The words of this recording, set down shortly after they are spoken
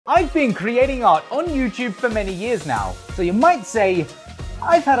I've been creating art on YouTube for many years now, so you might say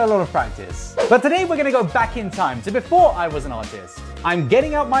I've had a lot of practice. But today we're gonna go back in time to before I was an artist. I'm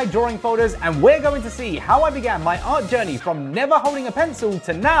getting out my drawing folders and we're going to see how I began my art journey from never holding a pencil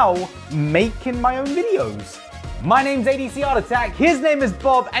to now making my own videos. My name's ADCArtAttack, his name is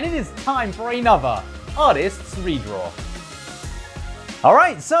Bob, and it is time for another Artist's Redraw.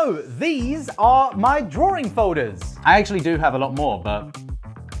 Alright, so these are my drawing folders. I actually do have a lot more, but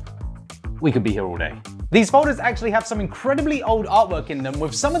we could be here all day. These folders actually have some incredibly old artwork in them,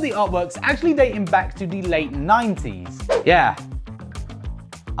 with some of the artworks actually dating back to the late 90s. Yeah,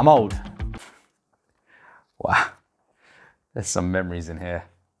 I'm old. Wow, there's some memories in here.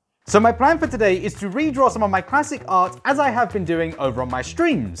 So my plan for today is to redraw some of my classic art as I have been doing over on my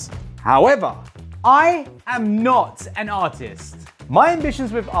streams. However, I am not an artist. My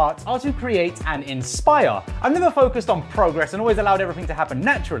ambitions with art are to create and inspire. I've never focused on progress and always allowed everything to happen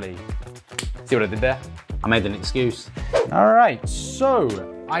naturally. See what I did there? I made an excuse. All right, so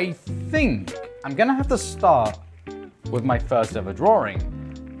I think I'm gonna have to start with my first ever drawing.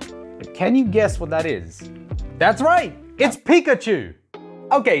 But can you guess what that is? That's right, it's Pikachu.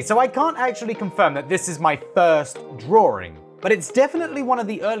 Okay, so I can't actually confirm that this is my first drawing, but it's definitely one of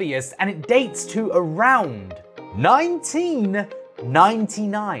the earliest and it dates to around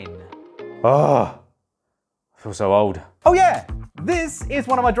 1999. Oh, I feel so old. Oh yeah, this is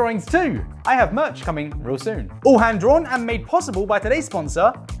one of my drawings too. I have merch coming real soon. All hand drawn and made possible by today's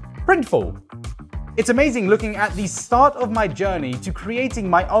sponsor, Printful. It's amazing looking at the start of my journey to creating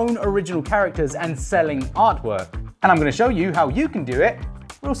my own original characters and selling artwork. And I'm gonna show you how you can do it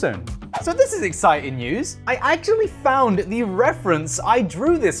real soon. So this is exciting news. I actually found the reference I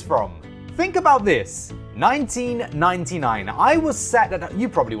drew this from. Think about this. 1999, I was sat at, you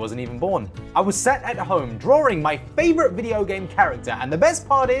probably wasn't even born. I was sat at home drawing my favorite video game character, and the best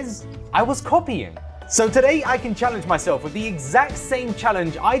part is, I was copying. So today I can challenge myself with the exact same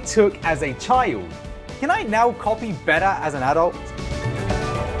challenge I took as a child. Can I now copy better as an adult?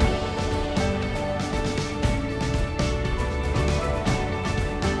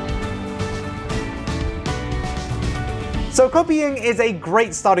 So copying is a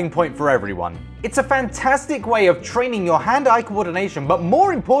great starting point for everyone. It's a fantastic way of training your hand-eye coordination, but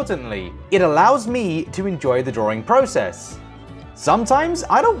more importantly, it allows me to enjoy the drawing process. Sometimes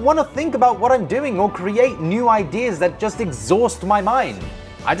I don't want to think about what I'm doing or create new ideas that just exhaust my mind.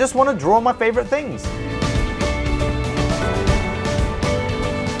 I just want to draw my favorite things.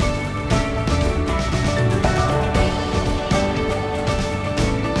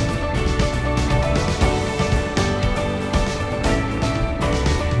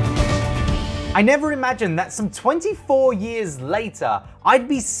 I never imagined that some 24 years later, I'd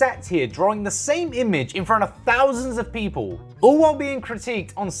be sat here drawing the same image in front of thousands of people, all while being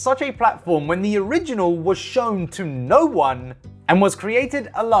critiqued on such a platform when the original was shown to no one and was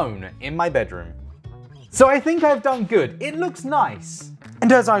created alone in my bedroom. So I think I've done good. It looks nice.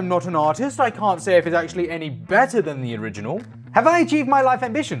 And as I'm not an artist, I can't say if it's actually any better than the original. Have I achieved my life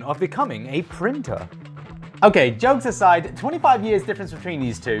ambition of becoming a printer? Okay, jokes aside, 25 years difference between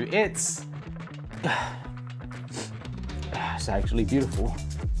these two, it's actually beautiful.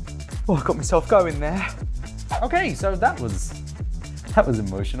 Oh, I got myself going there. Okay, so that was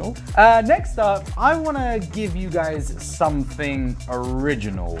emotional. Next up, I want to give you guys something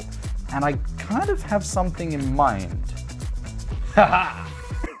original, and I kind of have something in mind. Haha!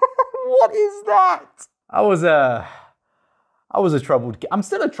 What is that? I was a troubled kid. I'm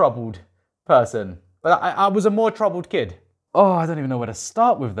still a troubled person, but I was a more troubled kid. Oh, I don't even know where to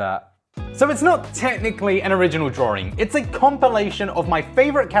start with that. So it's not technically an original drawing, it's a compilation of my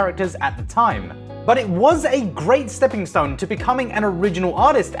favorite characters at the time. But it was a great stepping stone to becoming an original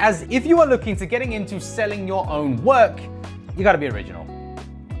artist, as if you are looking to getting into selling your own work, you gotta be original.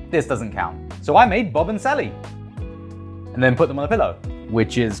 This doesn't count. So I made Bob and Sally, and then put them on a pillow,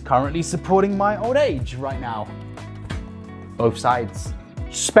 which is currently supporting my old age right now. Both sides.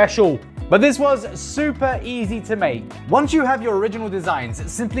 Special. But this was super easy to make. Once you have your original designs,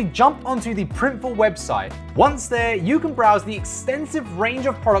 simply jump onto the Printful website. Once there, you can browse the extensive range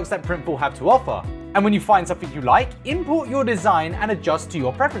of products that Printful have to offer. And when you find something you like, import your design and adjust to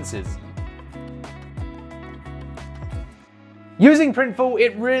your preferences. Using Printful,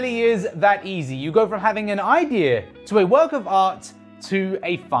 it really is that easy. You go from having an idea to a work of art to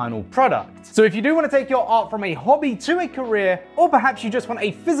a final product. So if you do want to take your art from a hobby to a career, or perhaps you just want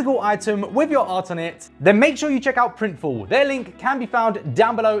a physical item with your art on it, then make sure you check out Printful. Their link can be found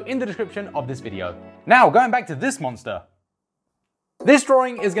down below in the description of this video. Now, going back to this monster. This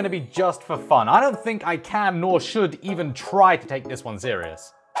drawing is going to be just for fun. I don't think I can nor should even try to take this one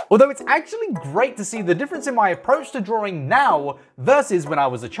serious. Although it's actually great to see the difference in my approach to drawing now versus when I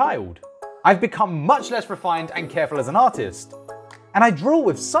was a child. I've become much less refined and careful as an artist. And I draw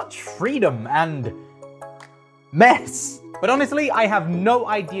with such freedom and mess. But honestly, I have no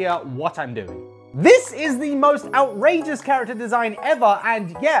idea what I'm doing. This is the most outrageous character design ever,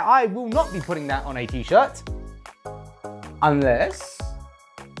 and yeah, I will not be putting that on a t-shirt. Unless...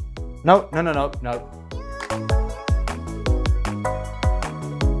 No.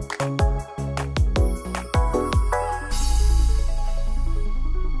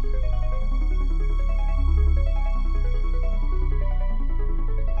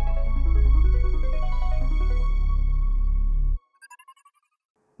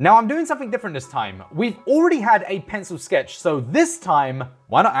 Now I'm doing something different this time. We've already had a pencil sketch, so this time,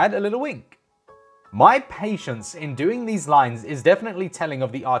 why not add a little ink? My patience in doing these lines is definitely telling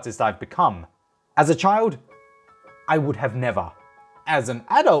of the artist I've become. As a child, I would have never. As an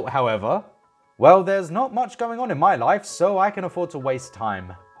adult, however, well, there's not much going on in my life, so I can afford to waste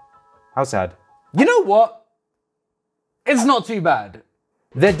time. How sad. You know what? It's not too bad.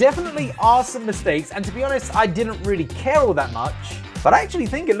 There definitely are some mistakes, and to be honest, I didn't really care all that much. But I actually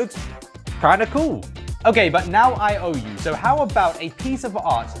think it looks kinda cool. Okay, but now I owe you, so how about a piece of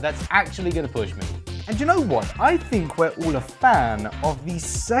art that's actually gonna push me? And you know what? I think we're all a fan of the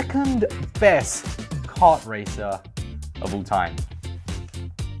second best kart racer of all time.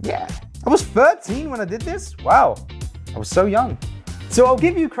 Yeah, I was 13 when I did this. Wow, I was so young. So I'll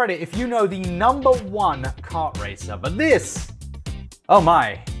give you credit if you know the #1 kart racer, but this, oh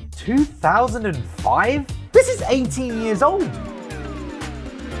my, 2005? This is 18 years old.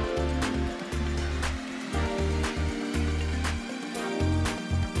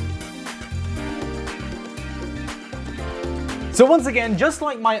 So once again, just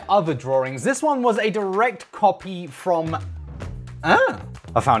like my other drawings, this one was a direct copy from...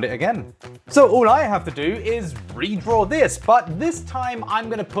 I found it again. So all I have to do is redraw this, but this time I'm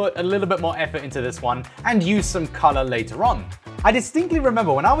gonna put a little bit more effort into this one and use some color later on. I distinctly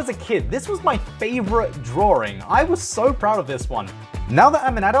remember when I was a kid, this was my favorite drawing. I was so proud of this one. Now that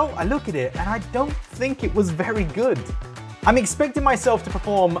I'm an adult, I look at it and I don't think it was very good. I'm expecting myself to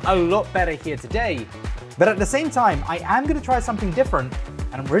perform a lot better here today, but at the same time, I am gonna try something different,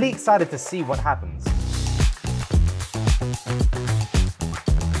 and I'm really excited to see what happens.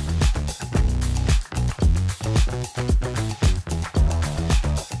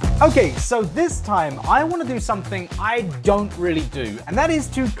 Okay, so this time I want to do something I don't really do, and that is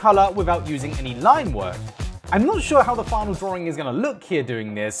to color without using any line work. I'm not sure how the final drawing is going to look here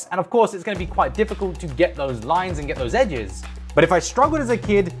doing this, and of course it's going to be quite difficult to get those lines and get those edges. But if I struggled as a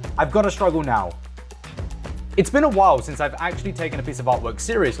kid, I've got to struggle now. It's been a while since I've actually taken a piece of artwork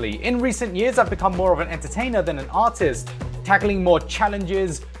seriously. In recent years, I've become more of an entertainer than an artist, tackling more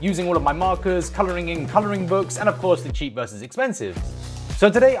challenges, using all of my markers, coloring in coloring books, and of course the cheap versus expensive. So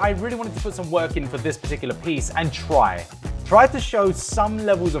today I really wanted to put some work in for this particular piece and try to show some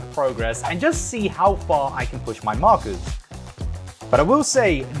levels of progress and just see how far I can push my markers. But I will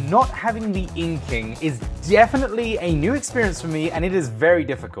say, not having the inking is definitely a new experience for me, and it is very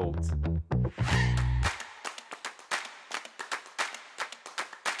difficult.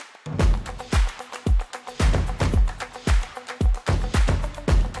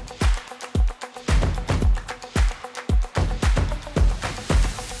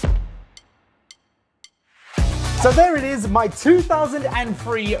 So there it is, my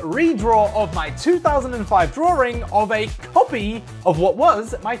 2003 redraw of my 2005 drawing of a copy of what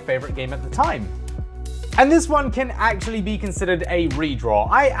was my favorite game at the time. And this one can actually be considered a redraw.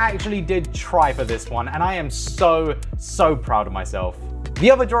 I actually did try for this one, and I am so proud of myself. The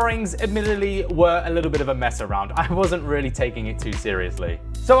other drawings, admittedly, were a little bit of a mess around. I wasn't really taking it too seriously.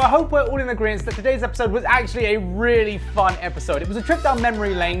 So I hope we're all in agreement that today's episode was actually a really fun episode. It was a trip down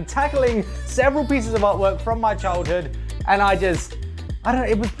memory lane, tackling several pieces of artwork from my childhood, and I don't know,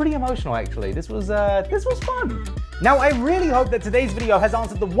 it was pretty emotional actually. This was fun. Now I really hope that today's video has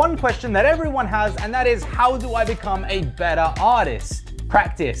answered the one question that everyone has, and that is, how do I become a better artist?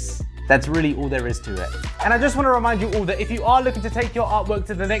 Practice. That's really all there is to it. And I just want to remind you all that if you are looking to take your artwork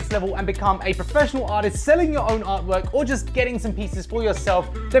to the next level and become a professional artist selling your own artwork or just getting some pieces for yourself,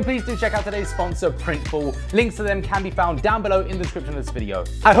 then please do check out today's sponsor, Printful. Links to them can be found down below in the description of this video.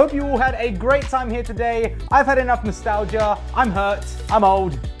 I hope you all had a great time here today. I've had enough nostalgia. I'm hurt. I'm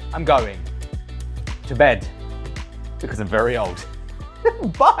old. I'm going to bed because I'm very old.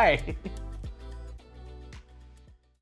 Bye.